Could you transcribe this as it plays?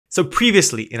So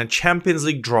previously in a Champions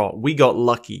League draw, we got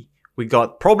lucky. We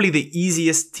got probably the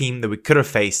easiest team that we could have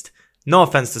faced. No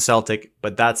offense to Celtic,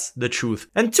 but that's the truth.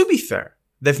 And to be fair,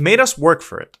 they've made us work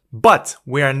for it. But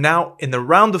we are now in the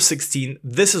round of 16.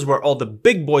 This is where all the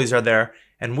big boys are there,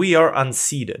 and we are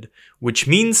unseeded, which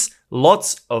means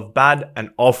lots of bad and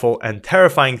awful and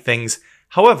terrifying things.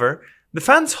 However, the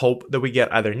fans hope that we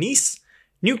get either Nice,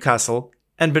 Newcastle,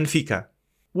 and Benfica.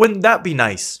 Wouldn't that be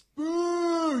nice?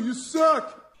 Boo, you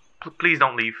suck! Please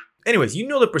don't leave. Anyways, you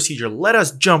know the procedure. Let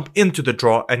us jump into the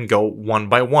draw and go one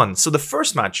by one. So the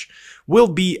first match will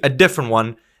be a different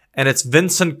one, and it's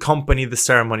Vincent Kompany, the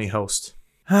ceremony host.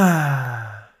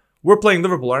 We're playing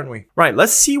Liverpool, aren't we? Right,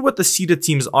 let's see what the seeded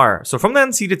teams are. So from the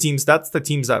unseeded teams, that's the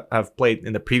teams that have played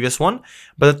in the previous one.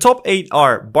 But the top 8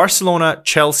 are Barcelona,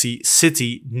 Chelsea,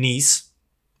 City, Nice.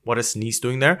 What is Nice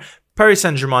doing there? Paris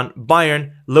Saint-Germain,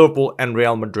 Bayern, Liverpool, and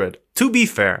Real Madrid. To be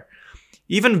fair,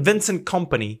 even Vincent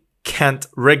Kompany can't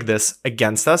rig this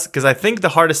against us, because I think the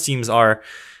hardest teams are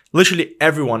literally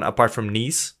everyone apart from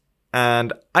Nice.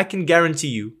 And I can guarantee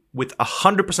you with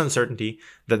 100% certainty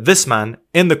that this man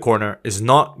in the corner is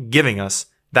not giving us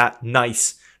that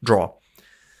nice draw.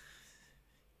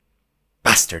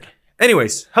 Bastard.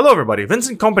 Anyways, hello everybody,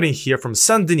 Vincent Kompany here from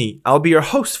Saint-Denis. I'll be your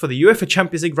host for the UEFA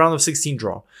Champions League round of 16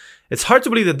 draw. It's hard to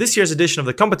believe that this year's edition of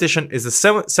the competition is the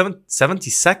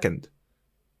 72nd.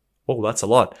 Oh, that's a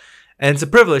lot. And it's a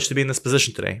privilege to be in this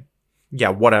position today. Yeah,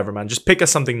 whatever, man. Just pick us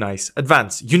something nice.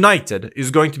 Advance. United is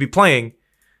going to be playing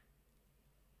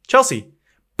Chelsea.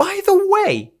 By the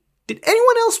way, did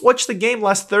anyone else watch the game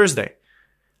last Thursday?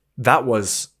 That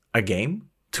was a game.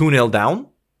 2-0 down.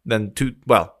 Then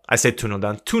I say 2-0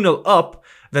 down. 2-0 up.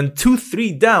 Then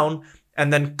 2-3 down.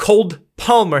 And then Cole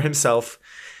Palmer himself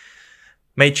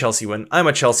made Chelsea win. I'm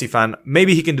a Chelsea fan.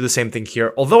 Maybe he can do the same thing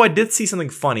here. Although I did see something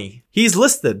funny. He's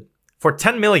listed for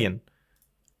 10 million.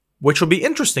 Which will be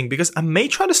interesting because I may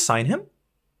try to sign him.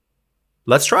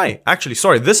 Let's try. Actually,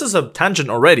 sorry, this is a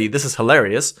tangent already. This is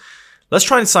hilarious. Let's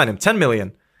try and sign him. 10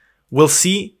 million. We'll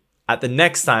see at the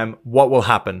next time what will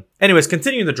happen. Anyways,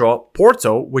 continuing the draw.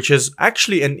 Porto, which is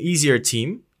actually an easier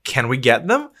team. Can we get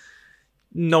them?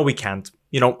 No, we can't.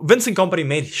 You know, Vincent Kompany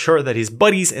made sure that his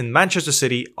buddies in Manchester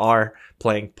City are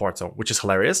playing Porto, which is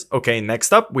hilarious. Okay,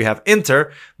 next up, we have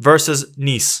Inter versus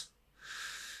Nice.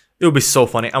 It would be so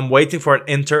funny. I'm waiting for an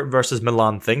Inter versus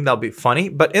Milan thing. That'll be funny.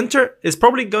 But Inter is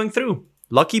probably going through.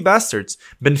 Lucky bastards.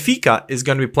 Benfica is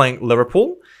going to be playing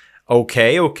Liverpool.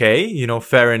 Okay. You know,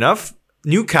 fair enough.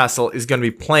 Newcastle is going to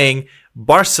be playing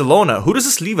Barcelona. Who does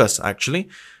this leave us, actually?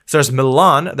 So there's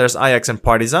Milan, there's Ajax and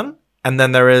Partizan. And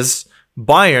then there is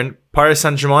Bayern, Paris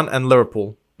Saint-Germain, and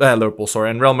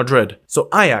and Real Madrid. So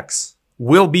Ajax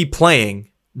will be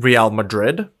playing Real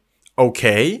Madrid.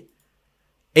 Okay.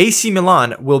 AC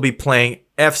Milan will be playing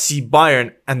FC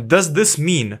Bayern, and does this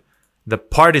mean the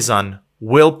Partizan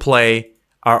will play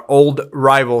our old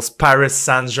rivals Paris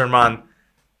Saint-Germain?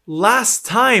 Last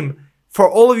time, for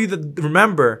all of you that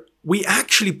remember, we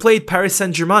actually played Paris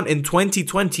Saint-Germain in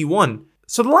 2021.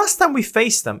 So the last time we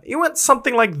faced them, it went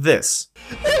something like this.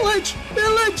 Illich!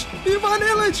 Ivan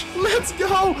Illich! Let's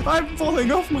go! I'm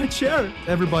falling off my chair.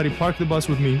 Everybody park the bus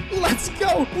with me. Let's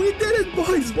go! We did it,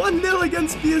 boys! 1-0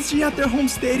 against PSG at their home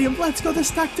stadium. Let's go,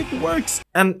 this tactic works.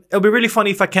 And it'll be really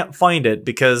funny if I can't find it,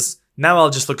 because now I'll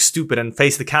just look stupid and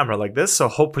face the camera like this. So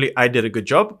hopefully I did a good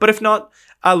job. But if not,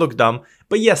 I'll look dumb.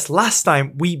 But yes, last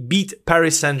time we beat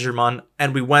Paris Saint-Germain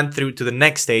and we went through to the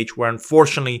next stage where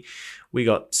unfortunately we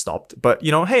got stopped. But,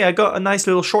 you know, hey, I got a nice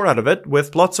little short out of it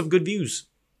with lots of good views.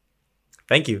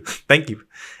 Thank you. Thank you.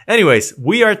 Anyways,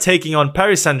 we are taking on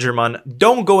Paris Saint-Germain.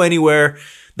 Don't go anywhere.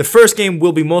 The first game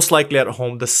will be most likely at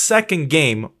home. The second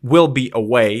game will be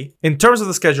away. In terms of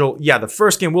the schedule, yeah, the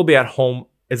first game will be at home.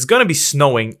 It's going to be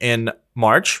snowing in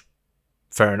March.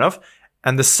 Fair enough.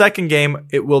 And the second game,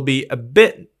 it will be a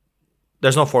bit...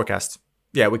 There's no forecast.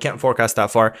 Yeah, we can't forecast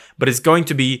that far. But it's going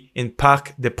to be in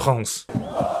Parc des Princes.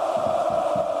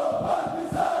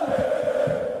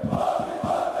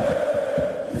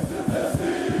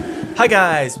 Hi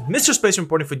guys, MrSpaceman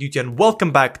reporting for duty, and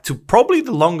welcome back to probably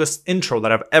the longest intro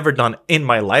that I've ever done in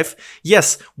my life.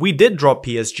 Yes, we did draw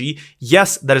PSG.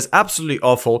 Yes, that is absolutely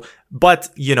awful. But,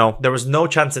 you know, there was no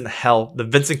chance in hell that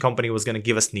Vincent Kompany was going to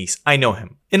give us Nice. I know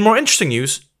him. In more interesting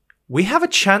news, we have a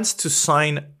chance to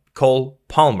sign Cole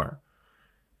Palmer.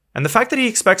 And the fact that he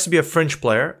expects to be a French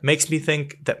player makes me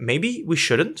think that maybe we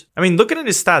shouldn't. I mean, looking at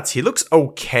his stats, he looks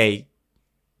okay.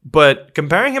 But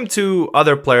comparing him to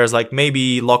other players like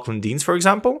maybe Lachlan Deans, for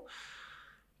example,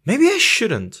 maybe I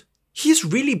shouldn't. He's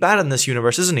really bad in this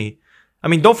universe, isn't he? I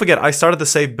mean, don't forget, I started the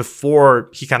save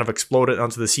before he kind of exploded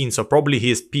onto the scene, so probably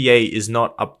his PA is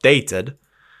not updated.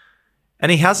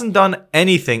 And he hasn't done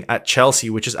anything at Chelsea,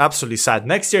 which is absolutely sad.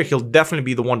 Next year, he'll definitely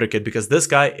be the wonder kid because this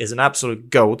guy is an absolute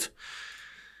goat.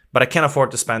 But I can't afford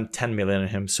to spend 10 million on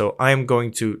him. So I am going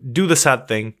to do the sad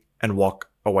thing and walk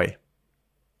away.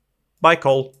 Bye,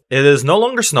 Cole. It is no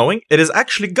longer snowing. It is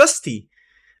actually gusty.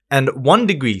 And 1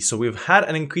 degree. So we've had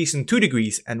an increase in 2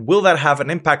 degrees. And will that have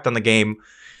an impact on the game?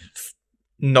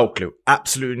 No clue.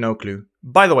 Absolutely no clue.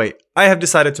 By the way, I have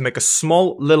decided to make a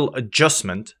small little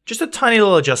adjustment. Just a tiny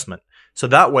little adjustment. So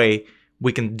that way,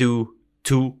 we can do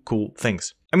 2 cool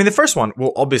things. I mean, the first one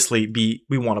will obviously be,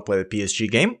 we want to play the PSG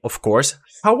game, of course.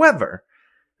 However,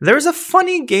 there's a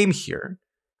funny game here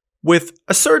with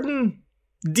a certain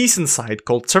decent side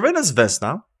called Crvena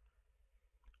Zvezda,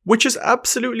 which is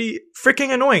absolutely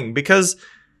freaking annoying because,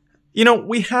 you know,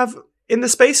 we have in the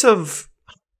space of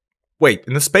 6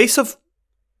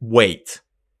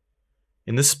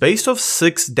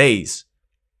 days,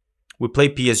 we play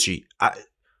PSG.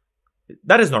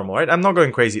 That is normal, right? I'm not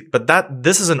going crazy, but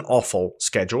this is an awful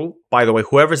schedule. By the way,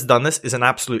 whoever's done this is an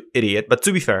absolute idiot. But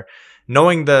to be fair,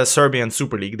 knowing the Serbian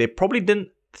Super League, they probably didn't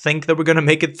think that we're going to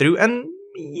make it through. And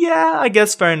yeah, I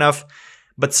guess fair enough.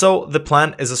 But so the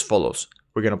plan is as follows.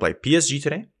 We're going to play PSG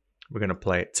today. We're going to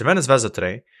play Crvena Zvezda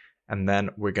today. And then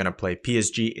we're going to play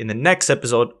PSG in the next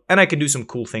episode. And I can do some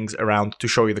cool things around to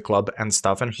show you the club and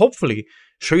stuff. And hopefully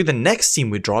show you the next team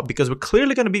we draw because we're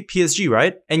clearly going to beat PSG,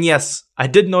 right? And yes, I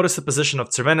did notice the position of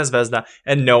Crvena Zvezda.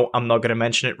 And no, I'm not going to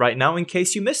mention it right now in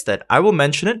case you missed it. I will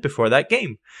mention it before that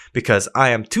game because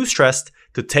I am too stressed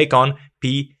to take on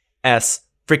PS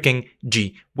freaking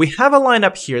G. We have a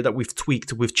lineup here that we've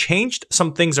tweaked. We've changed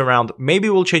some things around. Maybe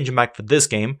we'll change them back for this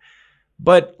game.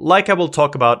 But like I will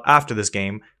talk about after this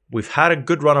game, we've had a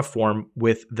good run of form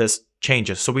with this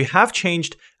changes. So we have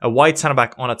changed a wide center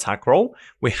back on attack role.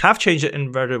 We have changed an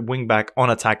inverted wing back on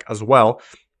attack as well.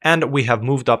 And we have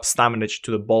moved up Stamenic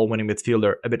to the ball winning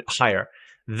midfielder a bit higher.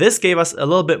 This gave us a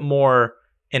little bit more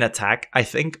in attack, I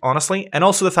think, honestly. And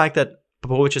also the fact that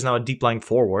Popovic is now a deep lying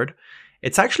forward.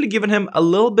 It's actually given him a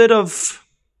little bit of,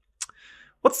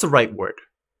 what's the right word?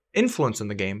 Influence in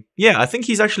the game. Yeah, I think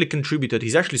he's actually contributed.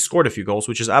 He's actually scored a few goals,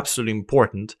 which is absolutely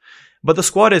important. But the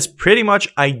squad is pretty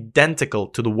much identical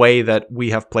to the way that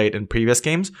we have played in previous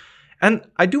games. And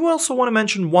I do also want to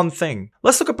mention one thing.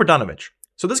 Let's look at Brdanovic.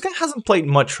 So this guy hasn't played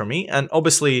much for me. And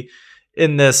obviously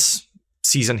in this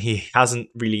season, he hasn't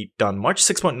really done much.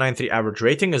 6.93 average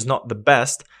rating is not the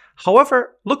best.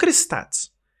 However, look at his stats.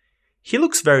 He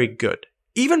looks very good.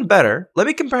 Even better, let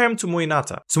me compare him to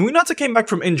Muinata. So Muinata came back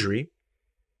from injury.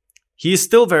 He is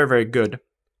still very, very good.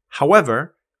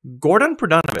 However, Goran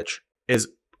Brdanovic is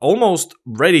almost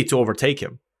ready to overtake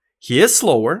him. He is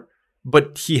slower,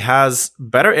 but he has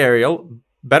better aerial,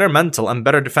 better mental, and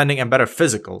better defending and better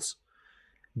physicals.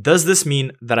 Does this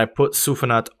mean that I put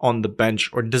Sufanat on the bench,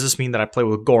 or does this mean that I play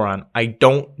with Goran? I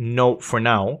don't know for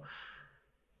now.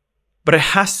 But it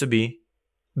has to be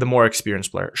the more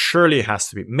experienced player. Surely it has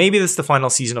to be. Maybe this is the final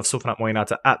season of Sufanat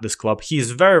Muinata at this club. He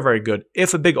is very, very good.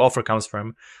 If a big offer comes for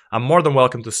him, I'm more than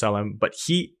welcome to sell him. But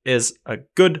he is a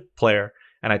good player,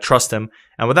 and I trust him.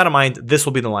 And with that in mind, this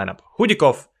will be the lineup.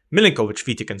 Hudikov, Milinkovic,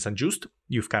 Vitek, and Sanjust.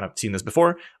 You've kind of seen this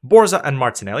before. Borza and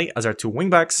Martinelli as our 2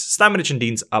 wingbacks. Stamenic and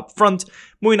Deans up front.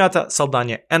 Muinata,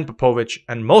 Saldania, and Popovic.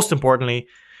 And most importantly,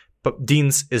 but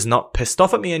Deans is not pissed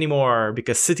off at me anymore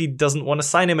because City doesn't want to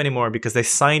sign him anymore because they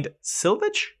signed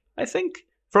Silvic, I think,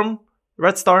 from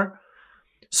Red Star.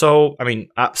 So, I mean,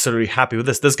 absolutely happy with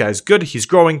this. This guy is good. He's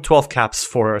growing. 12 caps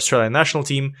for Australian national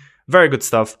team. Very good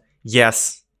stuff.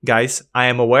 Yes, guys, I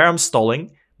am aware I'm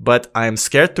stalling, but I am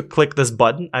scared to click this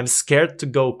button. I'm scared to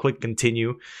go click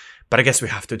continue. But I guess we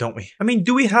have to, don't we? I mean,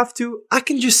 do we have to? I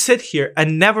can just sit here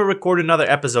and never record another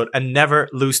episode and never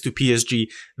lose to PSG.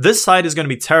 This side is going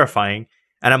to be terrifying.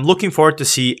 And I'm looking forward to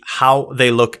see how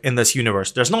they look in this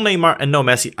universe. There's no Neymar and no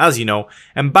Messi, as you know.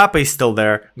 Mbappe is still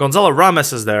there. Gonzalo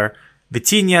Ramos is there.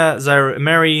 Vitinha, Zaire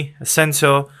Emery,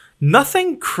 Asensio.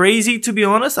 Nothing crazy, to be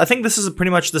honest. I think this is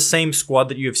pretty much the same squad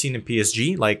that you have seen in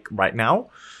PSG, like right now.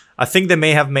 I think they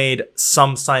may have made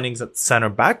some signings at center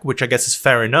back, which I guess is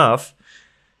fair enough.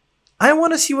 I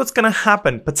want to see what's going to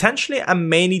happen. Potentially, I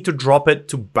may need to drop it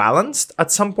to balanced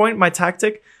at some point, my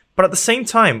tactic. But at the same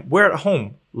time, we're at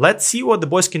home. Let's see what the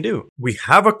boys can do. We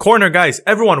have a corner, guys.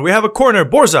 Everyone, we have a corner.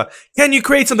 Borza, can you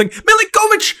create something?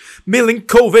 Milinkovic!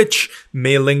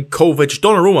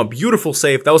 Donnarumma, beautiful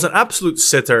save. That was an absolute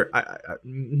sitter.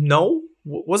 No?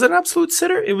 Was it an absolute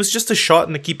sitter? It was just a shot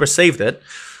and the keeper saved it.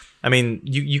 I mean,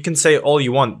 you can say all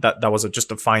you want that was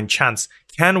just a fine chance.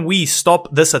 Can we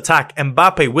stop this attack?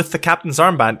 Mbappe with the captain's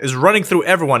armband is running through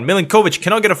everyone. Milinkovic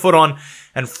cannot get a foot on.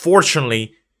 And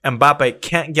fortunately, Mbappe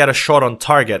can't get a shot on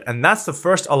target. And that's the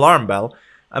first alarm bell.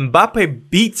 Mbappe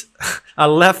beat a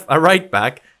right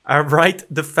back, a right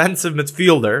defensive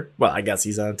midfielder. Well, I guess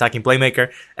he's an attacking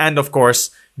playmaker. And of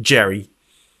course, Jerry.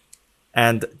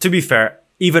 And to be fair,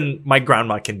 even my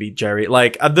grandma can beat Jerry.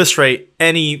 Like, at this rate,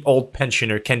 any old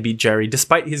pensioner can beat Jerry.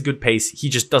 Despite his good pace, he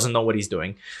just doesn't know what he's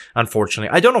doing,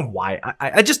 unfortunately. I don't know why.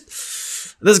 I just...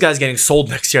 This guy's getting sold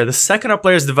next year. The second our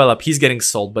players develop, he's getting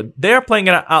sold. But they're playing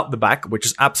it out the back, which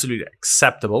is absolutely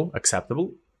expectable.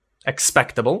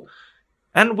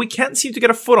 And we can't seem to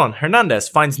get a foot on. Hernandez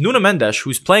finds Nuno Mendes,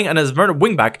 who's playing an inverted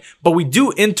wingback. But we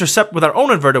do intercept with our own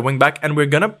inverted wingback, and we're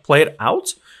going to play it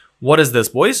out. What is this,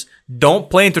 boys? Don't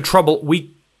play into trouble.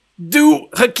 We do.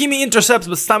 Hakimi intercepts,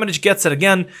 but Stamanic gets it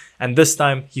again. And this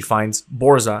time, he finds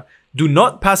Borza. Do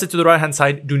not pass it to the right-hand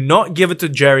side. Do not give it to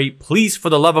Jerry. Please, for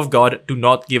the love of God, do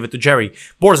not give it to Jerry.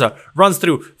 Borza runs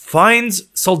through, finds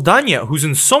Saldania, who's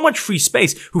in so much free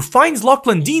space, who finds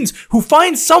Lachlan Deans, who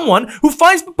finds someone, who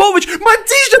finds Popovic.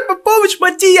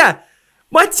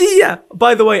 Matija!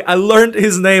 By the way, I learned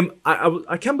his name.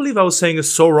 I can't believe I was saying it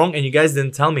so wrong and you guys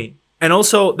didn't tell me. And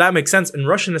also, that makes sense. In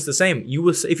Russian, it's the same.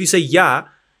 If you say "ya,"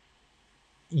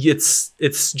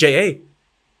 it's J-A.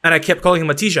 And I kept calling him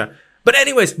Matija. But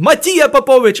anyways, Matija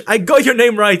Popovic, I got your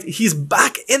name right. He's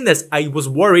back in this. I was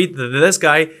worried that this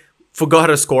guy forgot how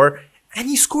to score. And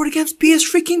he scored against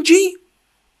PSG.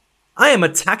 I am a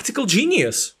tactical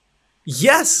genius.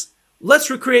 Yes. Let's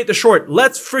recreate the short.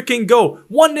 Let's freaking go.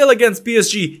 1-0 against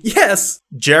PSG. Yes.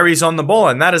 Jerry's on the ball,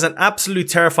 and that is an absolutely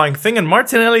terrifying thing. And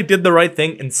Martinelli did the right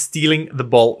thing in stealing the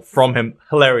ball from him.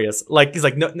 Hilarious. Like, he's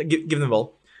like, no, give him the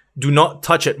ball. Do not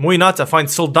touch it. Muinata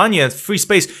finds Saldania in free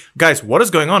space. Guys, what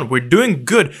is going on? We're doing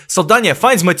good. Saldania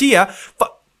finds Mattia.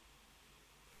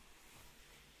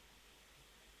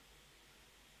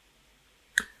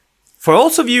 For all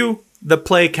of you that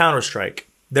play Counter-Strike,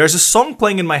 there's a song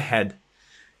playing in my head.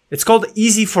 It's called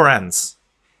Easy for Ends.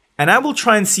 And I will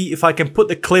try and see if I can put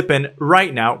the clip in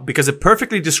right now because it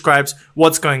perfectly describes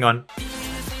what's going on.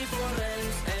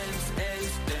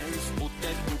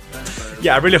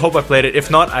 Yeah, I really hope I played it.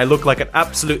 If not, I look like an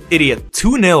absolute idiot.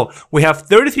 2-0. We have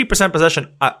 33%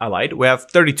 possession. I lied. We have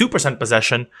 32%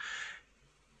 possession.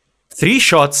 3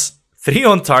 shots, 3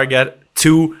 on target,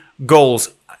 2 goals.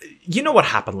 You know what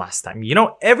happened last time. You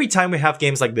know, every time we have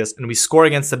games like this and we score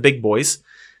against the big boys,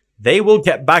 they will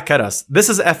get back at us. This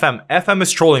is FM. FM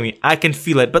is trolling me. I can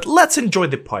feel it. But let's enjoy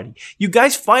the party. You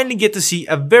guys finally get to see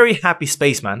a very happy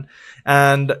spaceman.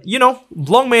 And, you know,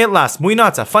 long may it last.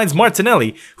 Muinata finds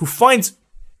Martinelli, who finds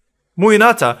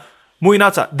Muinata.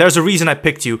 Muinata, there's a reason I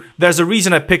picked you. There's a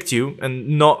reason I picked you.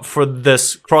 And not for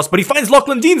this cross. But he finds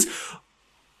Lachlan Deans.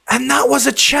 And that was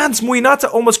a chance.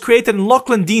 Muinata almost created. And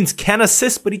Lachlan Deans can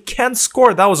assist, but he can't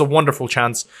score. That was a wonderful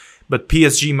chance. But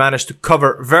PSG managed to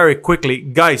cover very quickly.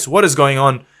 Guys, what is going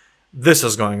on? This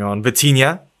is going on.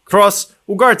 Vitinha, cross,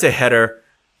 Ugarte header.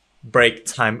 Break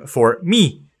time for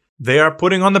me. They are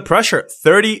putting on the pressure.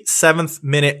 37th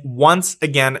minute. Once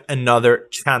again, another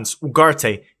chance.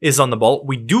 Ugarte is on the ball.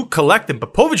 We do collect him.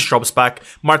 Popovic drops back.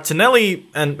 Martinelli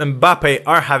and Mbappe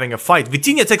are having a fight.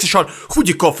 Vitinha takes a shot.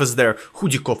 Hudikov is there.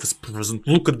 Hudikov is present.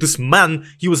 Look at this man.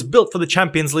 He was built for the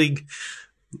Champions League.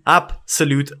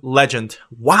 Absolute legend.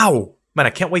 Wow. Man, I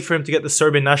can't wait for him to get the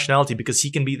Serbian nationality because he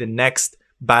can be the next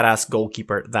badass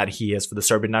goalkeeper that he is for the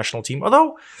Serbian national team.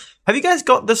 Although, have you guys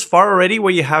got this far already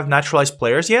where you have naturalized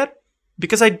players yet?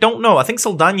 Because I don't know. I think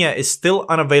Saldania is still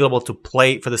unavailable to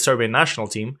play for the Serbian national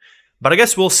team. But I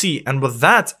guess we'll see. And with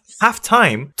that,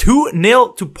 half-time,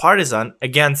 2-0 to Partizan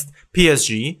against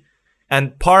PSG.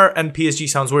 And Par and PSG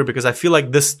sounds weird because I feel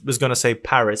like this was going to say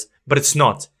Paris, but it's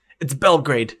not. It's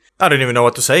Belgrade. I don't even know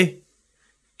what to say.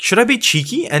 Should I be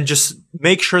cheeky and just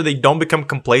make sure they don't become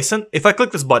complacent? If I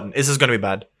click this button, is this going to be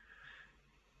bad?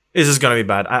 Is this going to be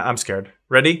bad? I'm scared.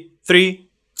 Ready? 3,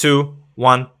 2,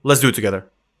 1. Let's do it together.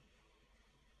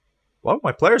 Well,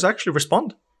 my players actually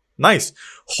respond. Nice.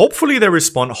 Hopefully they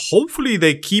respond. Hopefully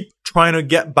they keep trying to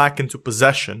get back into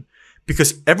possession.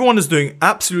 Because everyone is doing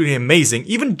absolutely amazing.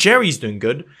 Even Jerry's doing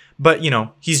good. But, you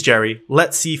know, he's Jerry.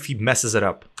 Let's see if he messes it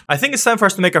up. I think it's time for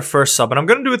us to make our first sub, and I'm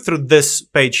going to do it through this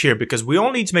page here because we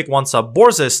only need to make 1 sub.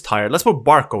 Borza is tired. Let's put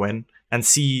Barco in and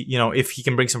see, you know, if he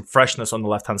can bring some freshness on the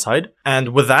left-hand side. And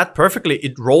with that, perfectly,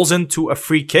 it rolls into a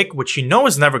free kick, which you know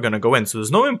is never going to go in. So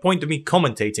there's no point of me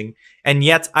commentating. And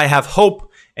yet I have hope.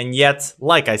 And yet,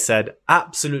 like I said,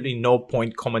 absolutely no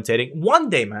point commentating. One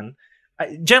day, man,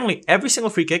 generally every single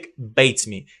free kick baits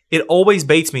me. It always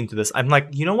baits me into this. I'm like,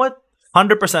 you know what?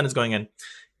 100% is going in.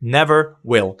 Never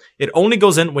will. It only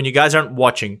goes in when you guys aren't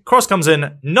watching. Cross comes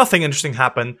in, nothing interesting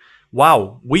happened.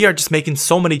 Wow, we are just making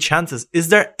so many chances. Is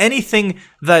there anything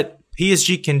that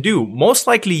PSG can do? Most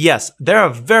likely, yes. They're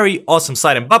a very awesome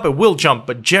side. Mbappe will jump,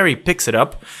 but Jerry picks it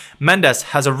up. Mendes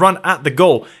has a run at the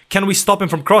goal. Can we stop him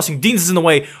from crossing? Deans is in the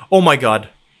way. Oh my god.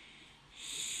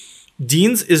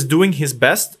 Deans is doing his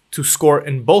best to score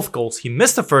in both goals. He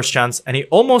missed the first chance, and he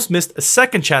almost missed a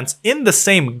second chance in the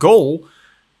same goal.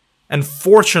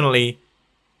 Unfortunately,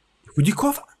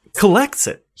 Hudikov collects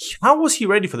it. How was he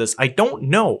ready for this? I don't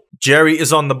know. Jerry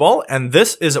is on the ball, and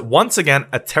this is once again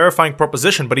a terrifying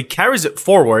proposition, but he carries it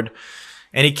forward,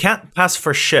 and he can't pass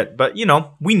for shit. But, you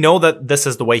know, we know that this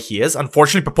is the way he is.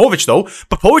 Unfortunately, Popovic, though.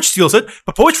 Popovic steals it.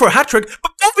 Popovic for a hat-trick.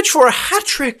 Popovic for a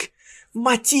hat-trick.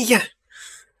 Matija.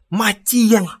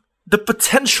 The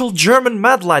potential German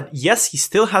mad lad. Yes, he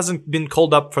still hasn't been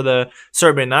called up for the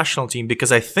Serbian national team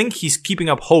because I think he's keeping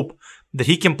up hope that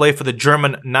he can play for the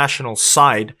German national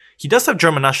side. He does have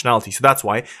German nationality, so that's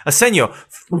why. Asenio.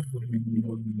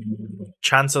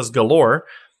 Chances galore.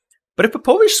 But if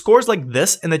Popovic scores like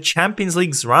this in the Champions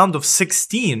League's round of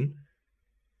 16,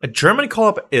 a German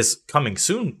call-up is coming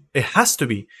soon. It has to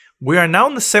be. We are now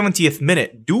in the 70th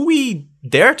minute. Do we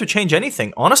dare to change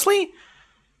anything? Honestly,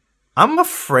 I'm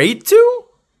afraid to.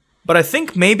 But I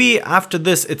think maybe after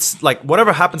this, it's like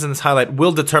whatever happens in this highlight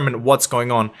will determine what's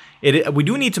going on. We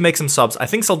do need to make some subs. I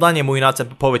think Saldania, Mujinac,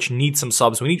 and Popovic need some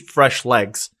subs. We need fresh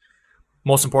legs.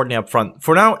 Most importantly up front.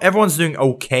 For now, everyone's doing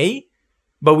okay.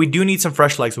 But we do need some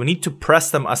fresh legs. We need to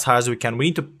press them as hard as we can. We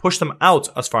need to push them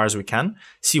out as far as we can.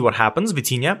 See what happens.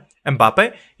 Vitinha,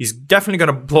 Mbappe. He's definitely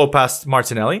going to blow past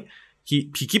Martinelli.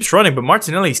 He keeps running, but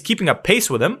Martinelli is keeping up pace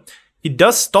with him. He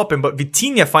does stop him, but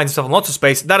Vitinha finds himself in lots of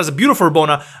space. That is a beautiful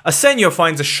Rabona. Asenio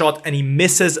finds a shot, and he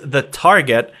misses the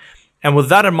target. And with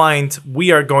that in mind,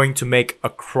 we are going to make a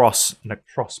cross. And a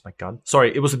cross, my god.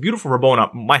 Sorry, it was a beautiful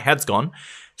Rabona. My head's gone.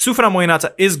 Sufana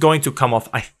Mojinata is going to come off.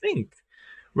 I think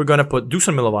we're going to put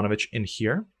Dusan Milovanovic in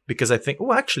here. Because I think...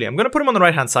 Oh, actually, I'm going to put him on the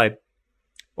right-hand side.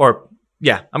 Or,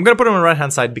 yeah, I'm going to put him on the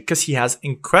right-hand side because he has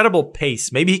incredible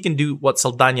pace. Maybe he can do what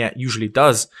Saldania usually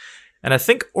does. And I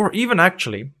think, or even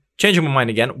actually... Changing my mind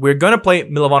again, we're going to play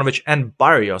Milovanovic and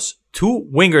Barrios, two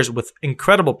wingers with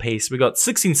incredible pace. We got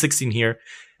 16-16 here,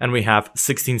 and we have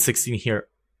 16-16 here.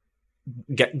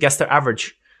 Guess their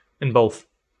average in both.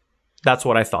 That's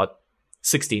what I thought.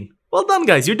 16. Well done,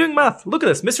 guys. You're doing math. Look at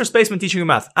this. MrSpaceman teaching you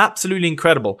math. Absolutely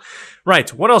incredible.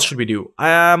 Right, what else should we do?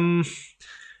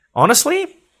 Honestly,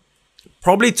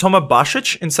 probably Toma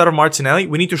Basic instead of Martinelli.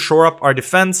 We need to shore up our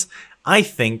defense. I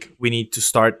think we need to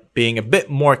start being a bit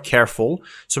more careful.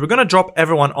 So we're going to drop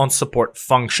everyone on support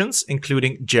functions,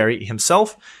 including Jerry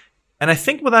himself. And I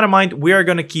think with that in mind, we are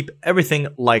going to keep everything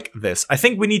like this. I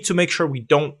think we need to make sure we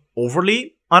don't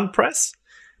overly unpress.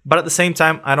 But at the same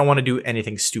time, I don't want to do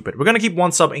anything stupid. We're going to keep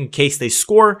one sub in case they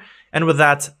score. And with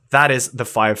that, that is the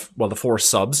the 4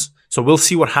 subs. So we'll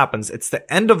see what happens. It's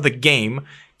the end of the game.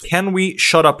 Can we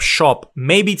shut up shop?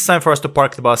 Maybe it's time for us to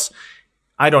park the bus.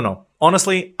 I don't know.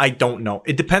 Honestly, I don't know.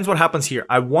 It depends what happens here.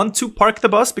 I want to park the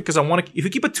bus because I want to... If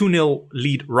we keep a 2-0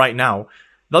 lead right now,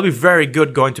 that'll be very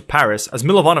good going to Paris as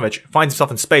Milovanovic finds himself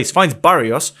in space, finds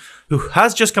Barrios, who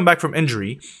has just come back from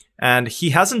injury, and he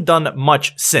hasn't done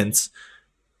much since.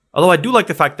 Although I do like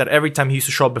the fact that every time he used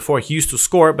to show up before, he used to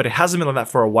score, but it hasn't been like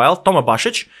that for a while. Toma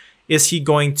Basic, is he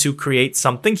going to create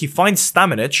something? He finds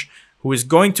Stamenic, who is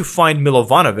going to find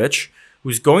Milovanovic,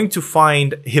 who's going to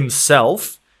find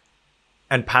himself,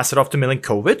 and pass it off to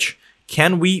Milinkovic.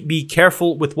 Can we be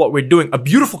careful with what we're doing? A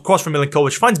beautiful cross from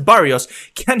Milinkovic finds Barrios.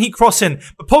 Can he cross in?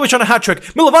 Popovic on a hat-trick.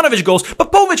 Milovanovic goes.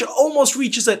 Popovic almost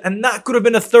reaches it, and that could have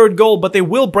been a 3rd goal, but they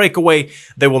will break away.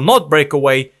 They will not break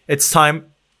away. It's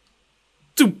time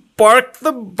to park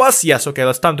the bus. Yes, okay,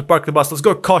 it's time to park the bus. Let's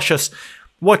go cautious.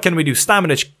 What can we do?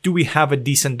 Stamenic, do we have a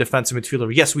decent defensive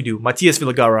midfielder? Yes, we do. Matias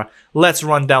Villagara. Let's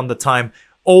run down the time.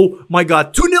 Oh my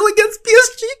god, 2-0 against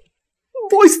PSG.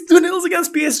 Boys, 2-0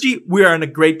 against PSG. We are in a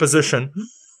great position.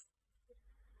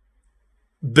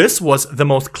 This was the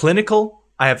most clinical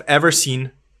I have ever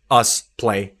seen us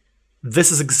play.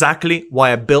 This is exactly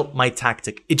why I built my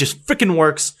tactic. It just freaking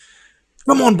works.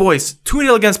 Come on, boys.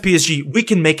 2-0 against PSG. We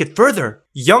can make it further.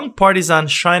 Young Partizan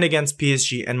shine against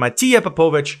PSG, and Matija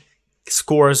Popovic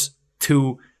scores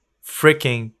 2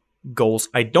 freaking goals.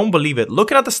 I don't believe it.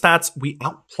 Looking at the stats, we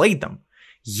outplayed them.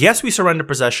 Yes, we surrender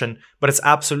possession, but it's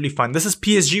absolutely fine. This is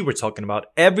PSG we're talking about.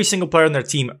 Every single player in their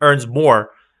team earns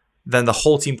more than the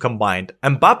whole team combined.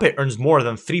 Mbappe earns more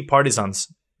than 3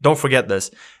 Partizans. Don't forget this.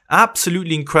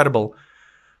 Absolutely incredible.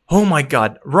 Oh my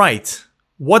god. Right.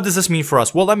 What does this mean for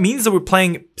us? Well, that means that we're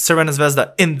playing Crvena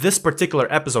Zvezda in this particular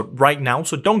episode right now,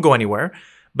 so don't go anywhere.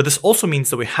 But this also means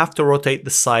that we have to rotate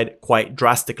the side quite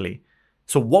drastically.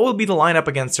 So what will be the lineup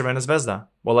against Crvena Zvezda?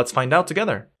 Well, let's find out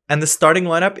together. And the starting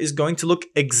lineup is going to look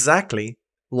exactly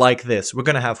like this. We're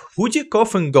going to have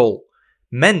Hudjakov in goal,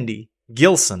 Mendy,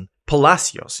 Gilson,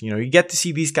 Palacios. You get to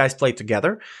see these guys play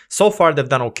together. So far, they've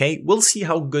done okay. We'll see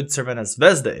how good Crvena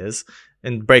Zvezda is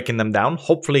in breaking them down.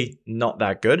 Hopefully, not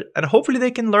that good. And hopefully,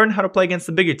 they can learn how to play against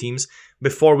the bigger teams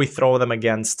before we throw them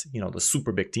against, the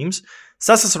super big teams.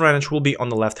 Sasa Saranic will be on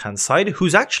the left-hand side,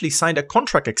 who's actually signed a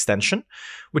contract extension,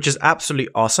 which is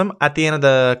absolutely awesome. At the end of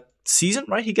the season,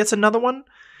 right, he gets another one.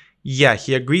 Yeah,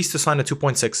 he agrees to sign a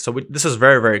 2.6, so this is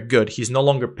very, very good. He's no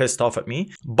longer pissed off at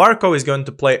me. Barco is going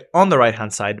to play on the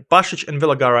right-hand side, Basic and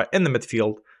Villagara in the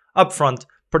midfield. Up front,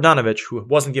 Perdanovic, who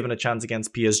wasn't given a chance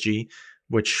against PSG,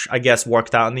 which I guess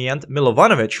worked out in the end.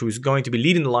 Milovanovic, who's going to be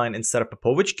leading the line instead of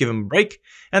Popovic, give him a break.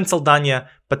 And Saldania,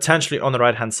 potentially on the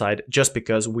right-hand side, just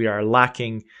because we are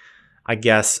lacking, I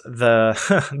guess, the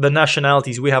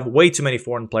nationalities. We have way too many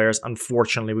foreign players.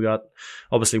 Unfortunately, we got,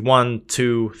 obviously, 1,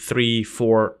 2, 3,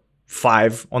 4,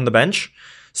 5 on the bench.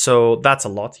 So that's a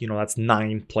lot. That's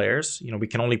 9 players. We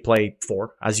can only play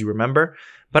 4, as you remember.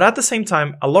 But at the same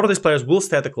time, a lot of these players will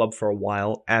stay at the club for a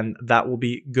while, and that will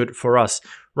be good for us.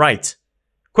 Right.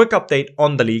 Quick update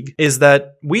on the league is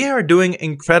that we are doing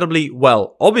incredibly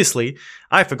well. Obviously,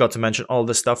 I forgot to mention all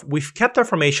this stuff. We've kept our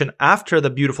formation after the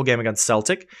beautiful game against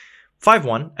Celtic.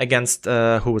 5-1 against,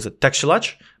 who was it?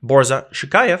 Tekšilac, Borza,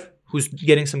 Shikayev, who's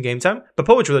getting some game time,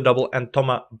 Popovic with a double, and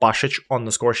Toma Basic on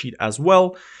the score sheet as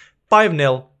well.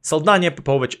 5-0, Saldania,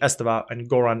 Popovic, Esteva, and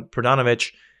Goran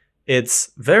Perdanovic.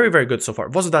 It's very, very good so far.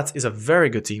 Vozodac is a very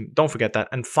good team. Don't forget that.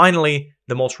 And finally,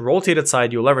 the most rotated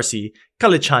side you'll ever see.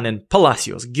 Kalichanin,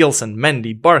 Palacios, Gilson,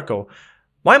 Mendy, Barco.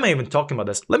 Why am I even talking about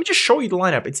this? Let me just show you the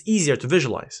lineup. It's easier to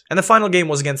visualize. And the final game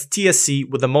was against TSC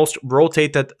with the most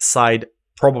rotated side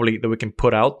probably that we can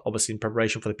put out, obviously in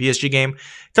preparation for the PSG game.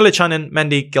 Kalichanin,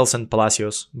 Mendy, Gilson,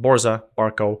 Palacios, Borza,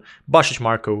 Barco, Basic,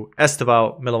 Marco,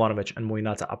 Estevao, Milovanovic, and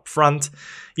Moinata up front.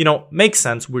 Makes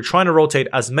sense. We're trying to rotate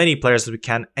as many players as we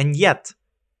can, and yet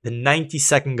the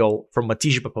 92nd goal from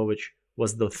Matija Popovic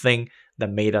was the thing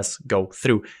that made us go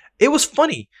through. It was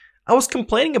funny. I was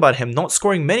complaining about him not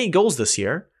scoring many goals this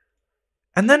year,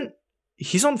 and then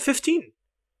he's on 15.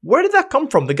 Where did that come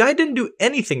from? The guy didn't do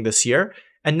anything this year,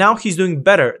 and now he's doing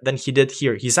better than he did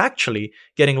here. He's actually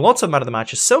getting lots of man of the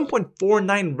matches,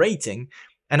 7.49 rating,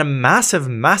 and a massive,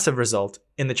 massive result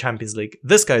in the Champions League.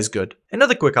 This guy's good.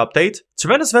 Another quick update.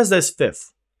 Crvena Zvezda is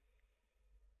 5th.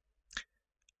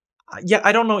 Yeah,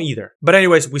 I don't know either. But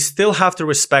anyways, we still have to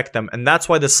respect them, and that's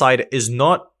why the side is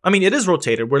not... it is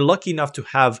rotated. We're lucky enough to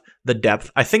have the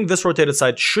depth. I think this rotated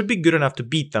side should be good enough to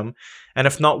beat them, and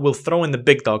if not, we'll throw in the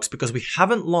big dogs, because we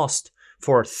haven't lost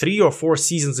for 3 or 4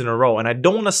 seasons in a row, and I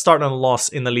don't want to start on a loss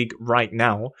in the league right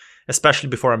now, especially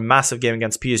before a massive game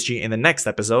against PSG in the next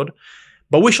episode.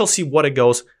 But we shall see what it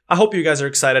goes. I hope you guys are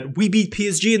excited. We beat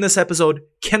PSG in this episode.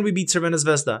 Can we beat Crvena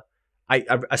Zvezda?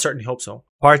 I certainly hope so.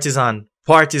 Partizan.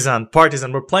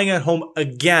 We're playing at home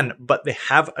again, but they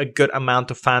have a good amount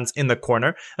of fans in the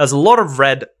corner. There's a lot of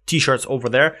red t-shirts over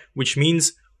there, which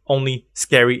means only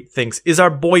scary things. Is our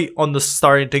boy on the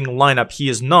starting lineup? He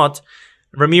is not.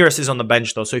 Ramirez is on the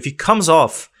bench though, so if he comes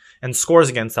off and scores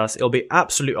against us, it'll be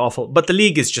absolutely awful. But the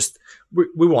league is just...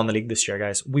 We won the league this year,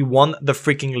 guys. We won the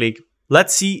freaking league.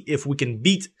 Let's see if we can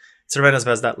beat Crvena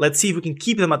Zvezda. Let's see if we can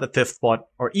keep them at the 5th spot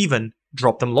or even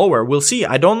drop them lower. We'll see.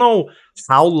 I don't know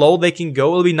how low they can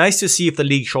go. It'll be nice to see if the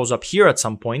league shows up here at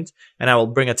some point, and I will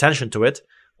bring attention to it.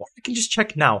 Or I can just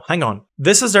check now. Hang on.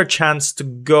 This is their chance to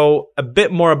go a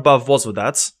bit more above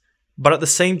Vozodac, but at the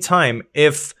same time,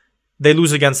 if they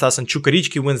lose against us and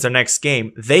Čukarički wins their next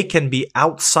game, they can be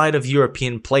outside of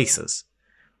European places,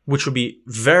 which would be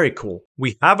very cool.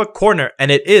 We have a corner,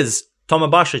 and it is Toma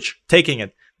Basic taking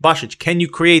it. Basic, can you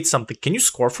create something? Can you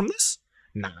score from this?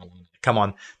 Nah, come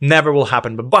on. Never will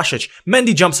happen. But Basic,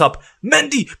 Mendy jumps up.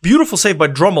 Mendy, beautiful save by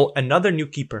Drommel, another new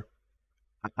keeper.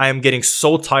 I am getting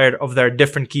so tired of their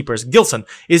different keepers. Gilson,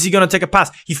 is he going to take a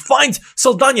pass? He finds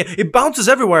Saldania. It bounces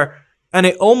everywhere. And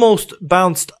it almost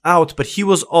bounced out, but he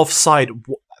was offside.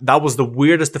 That was the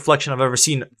weirdest deflection I've ever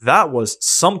seen. That was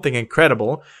something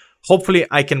incredible. Hopefully,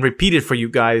 I can repeat it for you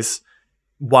guys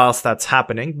whilst that's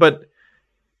happening. But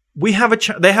they have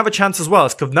a chance as well.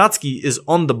 As Kovnatski is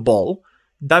on the ball.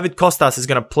 David Kostas is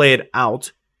going to play it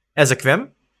out. Ezekvem.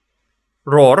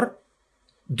 Rohr.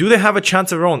 Do they have a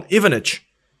chance of their own? Ivanic.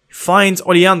 finds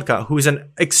Olyanka, who is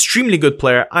an extremely good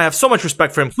player. I have so much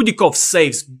respect for him. Hudikov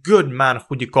saves. Good man,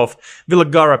 Hudikov.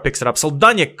 Vilagara picks it up.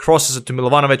 Saldanya crosses it to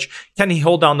Milovanovic. Can he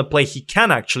hold down the play? He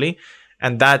can, actually.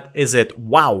 And that is it.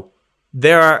 Wow.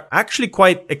 There are actually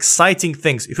quite exciting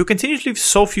things. If you continue to leave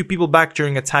so few people back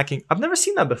during attacking, I've never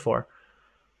seen that before.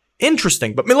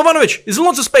 Interesting. But Milovanovic is in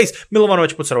lots of space.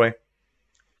 Milovanovic puts it away.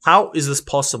 How is this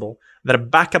possible that a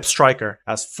backup striker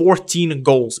has 14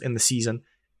 goals in the season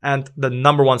and the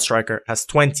number one striker has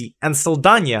 20? And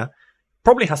Saldanya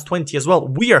probably has 20 as well.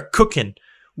 We are cooking.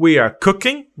 We are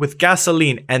cooking with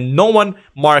gasoline, and no one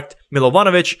marked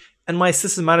Milovanovic. And my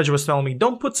assistant manager was telling me,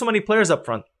 don't put so many players up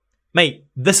front. Mate,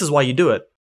 this is why you do it.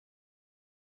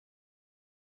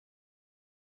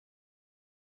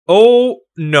 Oh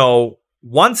no.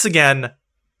 Once again.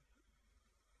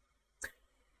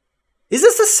 Is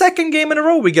this the second game in a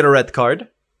row we get a red card?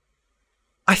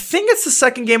 I think it's the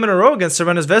second game in a row against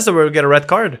Crvena Zvezda where we get a red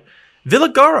card.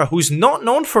 Vilagara, who's not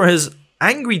known for his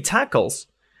angry tackles,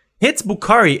 hits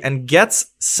Bukhari and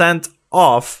gets sent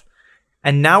off.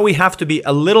 And now we have to be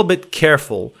a little bit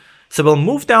careful. So we'll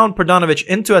move down Perdanovic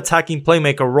into attacking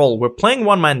playmaker role. We're playing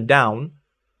one man down.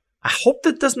 I hope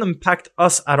that doesn't impact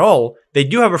us at all. They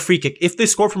do have a free kick. If they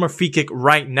score from a free kick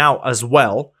right now as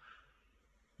well,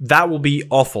 that will be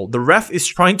awful. The ref is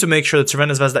trying to make sure that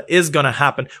Crvena Zvezda is going to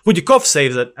happen. Hudikov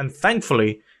saves it. And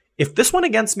thankfully, if this one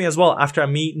against me as well, after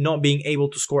me not being able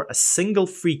to score a single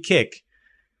free kick,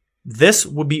 this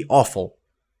would be awful.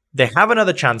 They have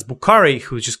another chance. Bukhari,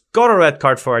 who just got a red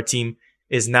card for our team,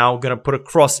 is now going to put a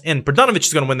cross in. Perdanovic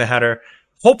is going to win the header.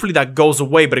 Hopefully that goes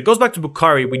away, but it goes back to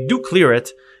Bukhari. We do clear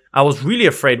it. I was really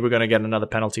afraid we're going to get another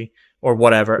penalty or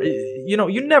whatever. You know,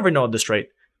 you never know at this rate.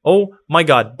 Oh my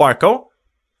god, Barco.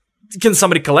 Can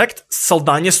somebody collect?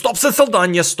 Saldanya stops it.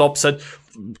 Saldanya stops it.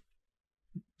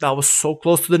 That was so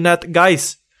close to the net.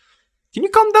 Guys, can you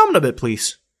calm down a bit,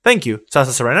 please? Thank you.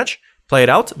 Sasa Serenic. Play it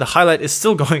out. The highlight is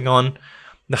still going on.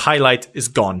 The highlight is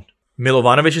gone.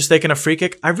 Milovanovic is taking a free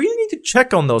kick. I really need to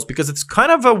check on those because it's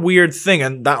kind of a weird thing,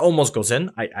 and that almost goes in.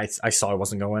 I saw it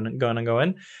wasn't going to go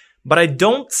in. But I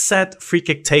don't set free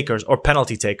kick takers or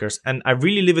penalty takers, and I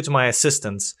really leave it to my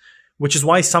assistants, which is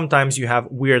why sometimes you have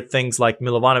weird things like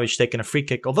Milovanovic taking a free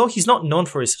kick, although he's not known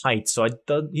for his height, so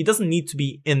he doesn't need to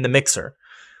be in the mixer.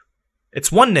 It's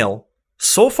 1-0.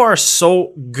 So far,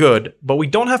 so good, but we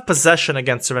don't have possession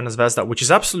against Crvena Zvezda, which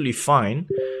is absolutely fine.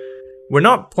 We're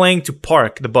not playing to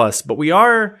park the bus, but we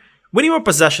are winning more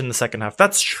possession in the second half.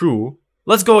 That's true.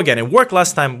 Let's go again. It worked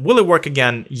last time. Will it work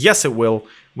again? Yes, it will.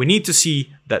 We need to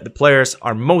see that the players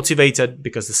are motivated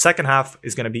because the second half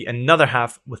is going to be another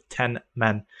half with 10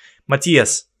 men.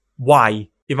 Matthias, why?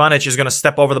 Ivanic is going to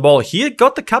step over the ball. He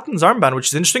got the captain's armband, which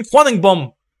is interesting. Hwang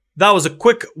In-bom. That was a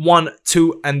quick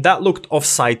 1-2, and that looked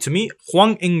offside to me.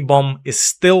 Hwang In-bom is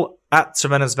still at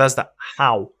Crvena Zvezda.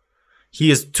 How? He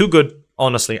is too good.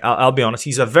 Honestly, I'll be honest.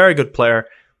 He's a very good player,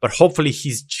 but hopefully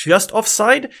he's just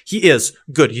offside. He is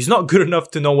good. He's not good enough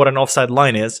to know what an offside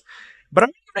line is, but I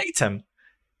really rate him.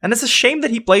 And it's a shame that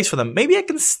he plays for them. Maybe I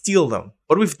can steal them,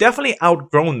 but we've definitely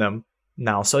outgrown them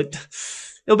now. So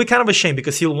it'll be kind of a shame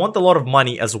because he'll want a lot of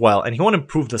money as well, and he won't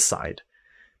improve the side.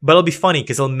 But it'll be funny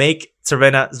because he'll make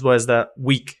Crvena Zvezda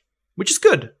weak, which is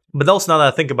good. But also, now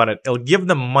that I think about it, it'll give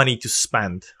them money to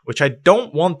spend, which I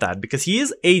don't want that because he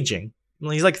is aging.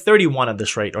 He's like 31 at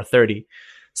this rate, or 30.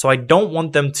 So I don't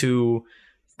want them to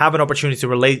have an opportunity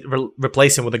to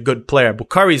replace him with a good player.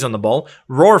 Bukhari's on the ball.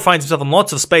 Rohr finds himself in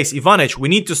lots of space. Ivanic, we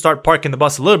need to start parking the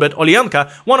bus a little bit. Olyanka,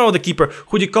 1-0 the keeper.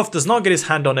 Hudikov does not get his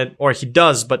hand on it, or he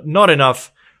does, but not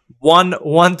enough.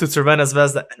 1-1 to Crvena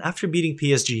Zvezda. And after beating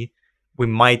PSG, we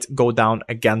might go down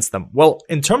against them. Well,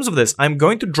 in terms of this, I'm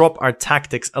going to drop our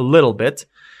tactics a little bit.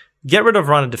 Get rid of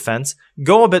run and defense.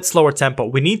 Go a bit slower tempo.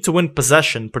 We need to win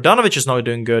possession. Perdanovic is not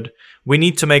doing good. We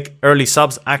need to make early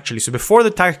subs, actually. So before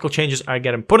the tactical changes are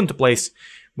getting put into place,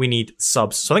 we need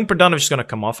subs. So I think Perdanovic is going to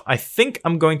come off. I think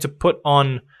I'm going to put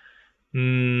on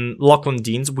Lachlan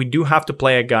Deans. We do have to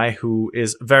play a guy who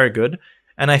is very good.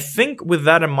 And I think with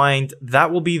that in mind, that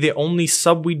will be the only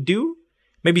sub we do.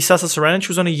 Maybe Sasa Serenic,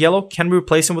 who's on a yellow. Can we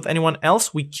replace him with anyone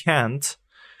else? We can't.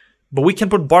 But we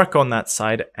can put Barco on that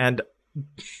side. And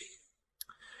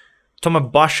Toma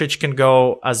Basic can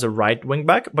go as a right wing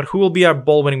back, but who will be our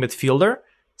ball-winning midfielder?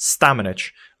 Stamenic.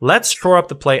 Let's shore up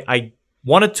the play. I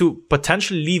wanted to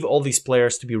potentially leave all these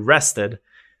players to be rested,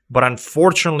 but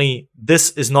unfortunately,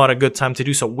 this is not a good time to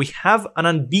do so. We have an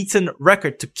unbeaten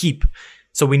record to keep,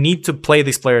 so we need to play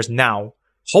these players now.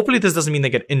 Hopefully, this doesn't mean they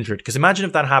get injured, because imagine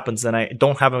if that happens, then I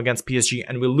don't have them against PSG,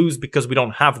 and we lose because we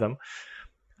don't have them.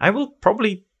 I will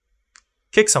probably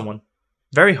kick someone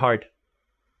very hard.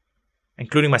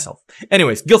 including myself.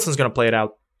 Anyways, Gilson's gonna play it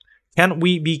out. Can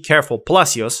we be careful?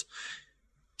 Palacios,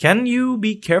 can you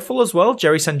be careful as well?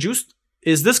 Jerry Sanjust?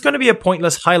 Is this going to be a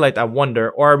pointless highlight, I wonder?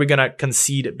 Or are we going to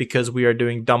concede because we are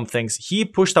doing dumb things? He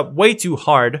pushed up way too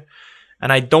hard,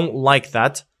 and I don't like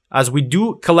that. As we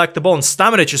do collect the ball, and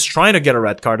Stamenic is trying to get a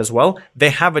red card as well. They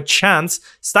have a chance.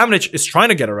 Stamenic is trying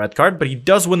to get a red card, but he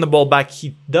does win the ball back.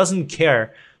 He doesn't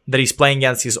care that he's playing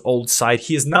against his old side.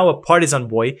 He is now a Partizan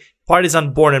boy.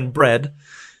 Partizan born and bred.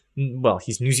 Well,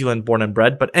 he's New Zealand born and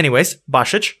bred. But anyways,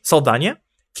 Basic, Saldania.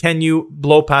 Can you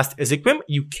blow past Ezequim?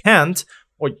 You can't.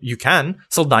 Or you can.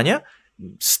 Saldania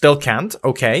still can't.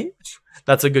 Okay.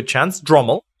 That's a good chance.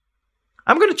 Drommel.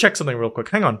 I'm going to check something real quick.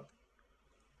 Hang on.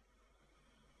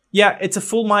 Yeah, it's a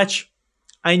full match.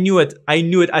 I knew it. I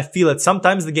knew it. I feel it.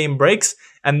 Sometimes the game breaks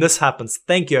and this happens.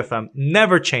 Thank you, FM.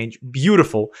 Never change.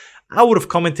 Beautiful. I would have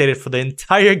commentated for the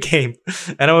entire game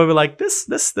and I would be like, this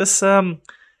is a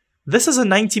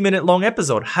 90-minute long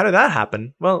episode. How did that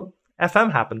happen? Well,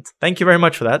 FM happened. Thank you very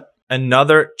much for that.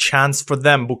 Another chance for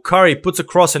them. Bukhari puts a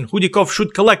cross in. Hudikov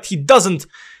should collect. He doesn't.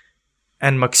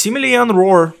 And Maximilian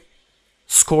Rohr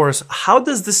scores. How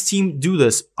does this team do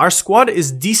this? Our squad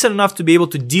is decent enough to be able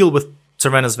to deal with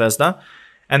Crvena Zvezda.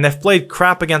 And they've played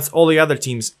crap against all the other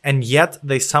teams. And yet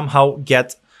they somehow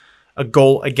get a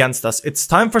goal against us. It's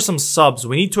time for some subs.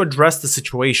 We need to address the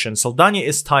situation. Saldania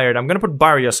is tired. I'm going to put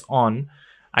Barrios on.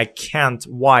 I can't.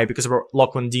 Why? Because of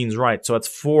Lachlan Dean's right. So it's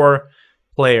 4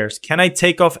 players. Can I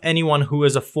take off anyone who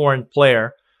is a foreign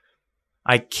player?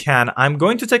 I can. I'm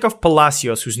going to take off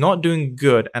Palacios, who's not doing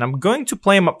good, and I'm going to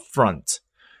play him up front.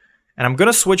 And I'm going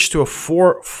to switch to a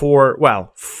 4-4,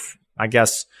 well, I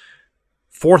guess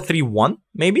 4-3-1,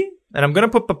 maybe? And I'm going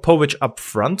to put Popovic up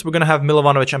front. We're going to have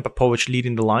Milovanovic and Popovic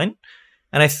leading the line.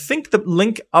 And I think the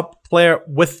link-up player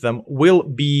with them will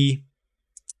be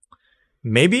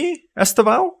maybe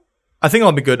Esteval? I think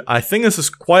I'll be good. I think this is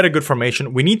quite a good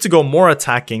formation. We need to go more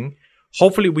attacking.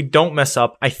 Hopefully we don't mess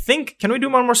up. I think, can we do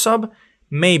one more sub?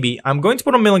 Maybe. I'm going to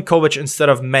put on Milinkovic instead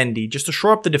of Mendy, just to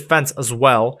shore up the defense as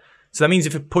well. So that means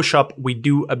if we push up, we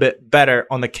do a bit better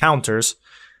on the counters.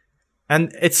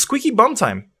 And it's squeaky bum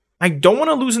time. I don't want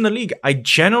to lose in the league. I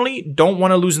generally don't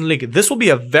want to lose in the league. This will be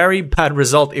a very bad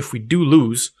result if we do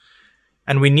lose.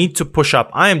 And we need to push up.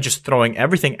 I am just throwing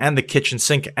everything and the kitchen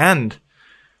sink, and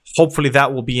hopefully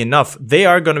that will be enough. They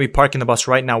are going to be parking the bus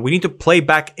right now. We need to play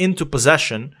back into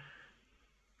possession.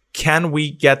 Can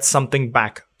we get something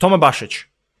back? Toma Basic.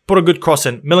 Put a good cross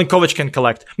in. Milinkovic can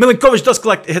collect. Milinkovic does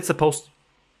collect. It hits the post.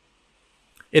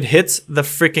 It hits the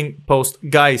freaking post.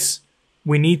 Guys,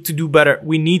 we need to do better.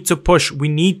 We need to push. We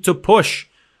need to push.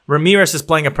 Ramirez is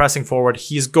playing a pressing forward.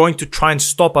 He's going to try and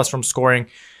stop us from scoring.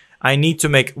 I need to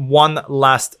make one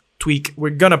last tweak. We're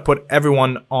going to put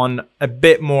everyone on a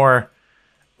bit more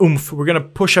oomph. We're going to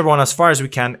push everyone as far as we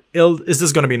can. Is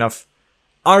this going to be enough?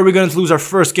 Are we going to lose our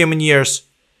first game in years?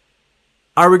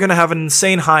 Are we going to have an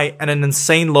insane high and an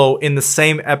insane low in the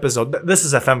same episode? This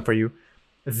is FM for you.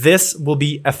 This will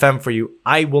be FM for you.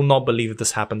 I will not believe if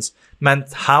this happens. Man,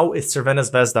 how is Crvena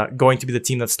Zvezda going to be the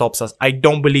team that stops us? I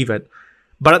don't believe it.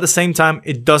 But at the same time,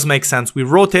 it does make sense. We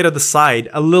rotated the side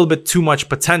a little bit too much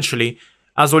potentially,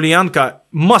 as Olianka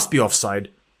must be offside.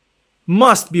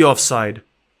 Must be offside.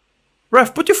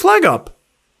 Ref, put your flag up.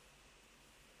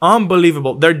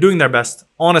 Unbelievable. They're doing their best.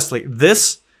 Honestly,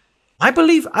 this, I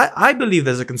believe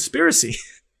there's a conspiracy.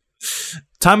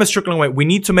 Time is trickling away. We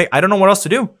need to make, I don't know what else to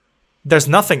do. There's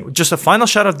nothing. Just a final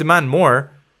shot of demand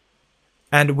more.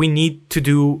 And we need to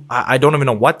do, I don't even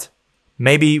know what.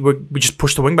 Maybe we just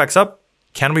push the wingbacks up.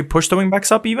 Can we push the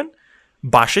wingbacks up even?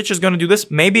 Basic is going to do this.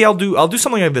 Maybe I'll do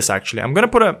something like this actually. I'm going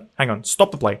to put a, hang on,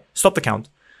 stop the play. Stop the count.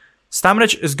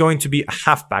 Stamenic is going to be a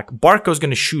halfback. Barco is going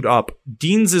to shoot up.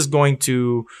 Deans is going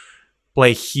to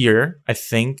play here, I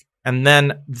think. And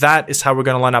then that is how we're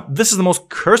going to line up. This is the most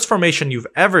cursed formation you've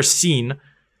ever seen.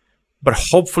 But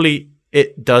hopefully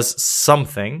it does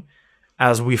something.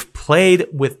 As we've played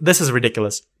with... This is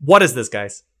ridiculous. What is this,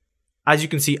 guys? As you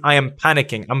can see, I am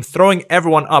panicking. I'm throwing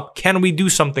everyone up. Can we do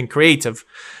something creative?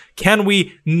 Can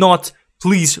we not,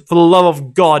 please, for the love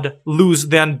of God, lose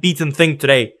the unbeaten thing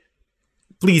today?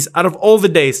 Please, out of all the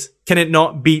days, can it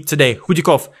not be today?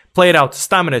 Hudikov, play it out.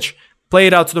 Stamenic, play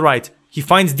it out to the right. He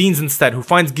finds Deans instead, who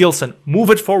finds Gilson.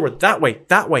 Move it forward. That way,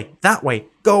 that way, that way.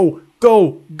 Go,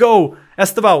 go, go.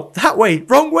 Esteval, that way.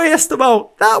 Wrong way,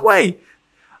 Esteval. That way.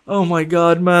 Oh my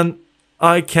God, man.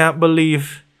 I can't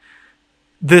believe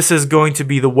this is going to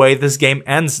be the way this game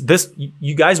ends. This,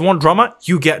 you guys want drama?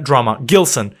 You get drama.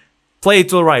 Gilson, play it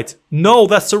to the right. No,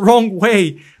 that's the wrong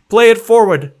way. Play it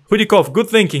forward. Hudikov, good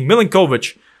thinking.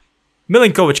 Milinkovic.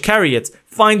 Milinkovic, carry it.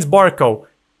 Finds Barco.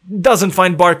 doesn't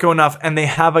find Barco enough, and they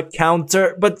have a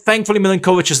counter, but thankfully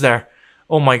Milinkovic is there.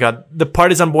 Oh my god, the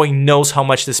Partizan boy knows how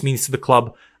much this means to the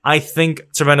club. I think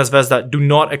Crvena Zvezda do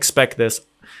not expect this,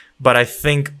 but I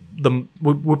think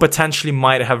we potentially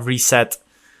might have reset.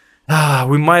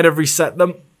 We might have reset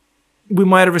them. We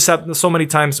might have reset them so many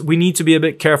times. We need to be a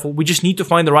bit careful. We just need to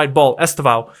find the right ball.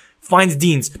 Estevao finds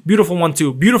Deans. Beautiful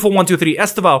 1-2. Beautiful 1-2-3.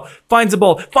 Estevao finds the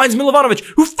ball. Finds Milovanovic,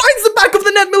 who finds the back of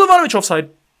the net. Milovanovic offside.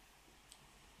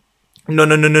 No.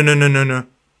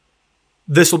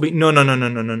 This will be...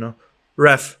 No.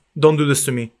 Ref, don't do this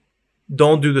to me.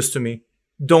 Don't do this to me.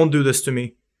 Don't do this to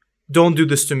me. Don't do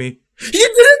this to me. You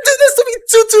didn't do this to me!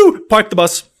 2-2! Park the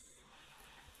bus.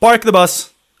 Park the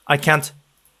bus. I can't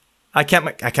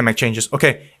make changes.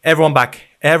 Okay, everyone back.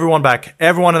 Everyone back.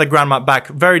 Everyone in the ground map back.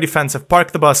 Very defensive.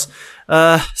 Park the bus.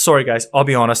 Sorry guys, I'll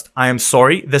be honest. I am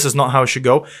sorry. This is not how it should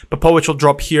go. Popovic will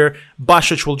drop here.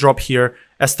 Basic will drop here.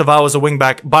 Estevao is a wing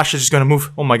back. Basic is going to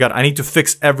move. Oh my god, I need to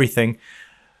fix everything.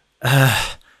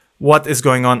 What is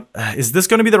going on? Is this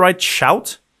going to be the right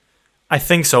shout? I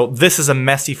think so. This is a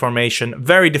messy formation.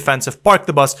 Very defensive. Park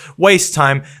the bus. Waste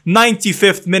time.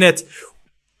 95th minute.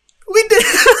 We did.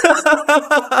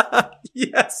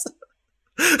 Yes.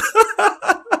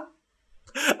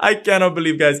 I cannot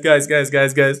believe, guys.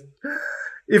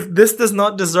 If this does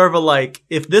not deserve a like,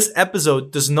 if this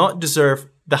episode does not deserve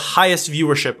the highest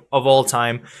viewership of all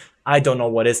time, I don't know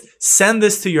what is. Send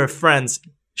this to your friends.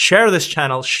 Share this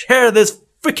channel. Share this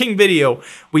freaking video.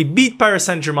 We beat Paris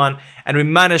Saint-Germain and we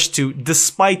managed to,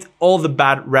 despite all the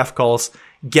bad ref calls,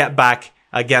 get back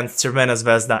against Crvena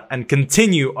Zvezda and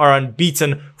continue our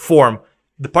unbeaten form.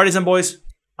 The Partizan boys,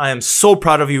 I am so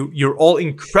proud of you. You're all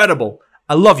incredible.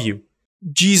 I love you.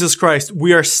 Jesus Christ,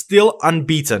 we are still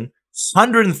unbeaten.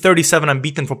 137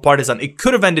 unbeaten for Partizan. It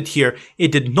could have ended here.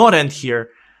 It did not end here.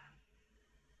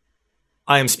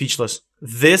 I am speechless.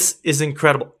 This is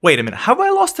incredible. Wait a minute. Have I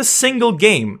lost a single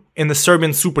game in the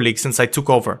Serbian Super League since I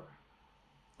took over?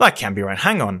 That can't be right.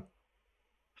 Hang on.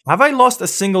 Have I lost a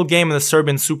single game in the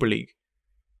Serbian Super League?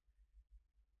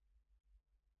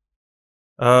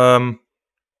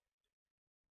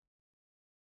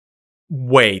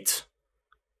 Wait.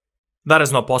 That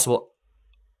is not possible.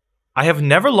 I have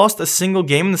never lost a single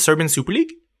game in the Serbian Super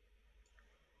League?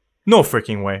 No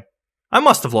freaking way. I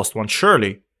must have lost one,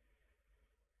 surely.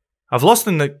 I've lost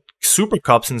in the Super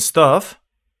Cups and stuff.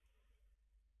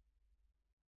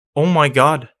 Oh my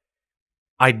god.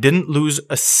 I didn't lose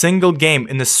a single game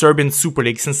in the Serbian Super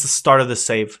League since the start of the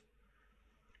save.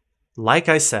 Like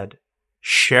I said,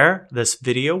 share this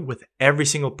video with every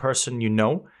single person you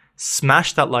know.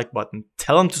 Smash that like button.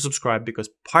 Tell them to subscribe because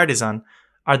Partizan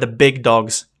are the big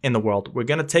dogs in the world. We're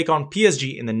going to take on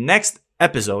PSG in the next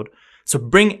episode. So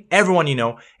bring everyone you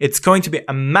know. It's going to be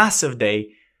a massive day.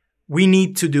 We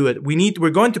need to do it.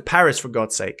 We're going to Paris, for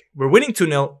God's sake. We're winning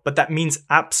 2-0, but that means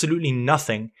absolutely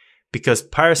nothing because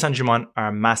Paris Saint-Germain are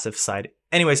a massive side.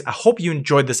 Anyways, I hope you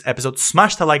enjoyed this episode.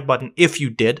 Smash the like button if you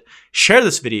did. Share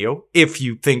this video if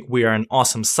you think we are an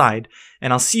awesome side.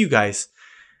 And I'll see you guys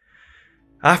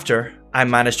after I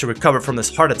manage to recover from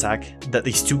this heart attack that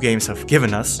these two games have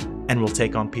given us, and we'll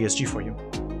take on PSG for you.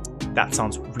 That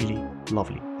sounds really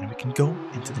lovely. And we can go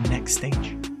into the next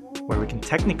stage where we can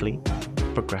technically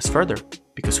progress further,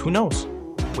 because who knows,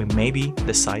 we may be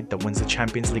the side that wins the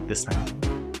Champions League this time.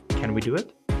 Can we do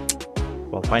it?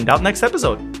 We'll find out next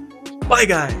episode. Bye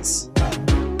guys!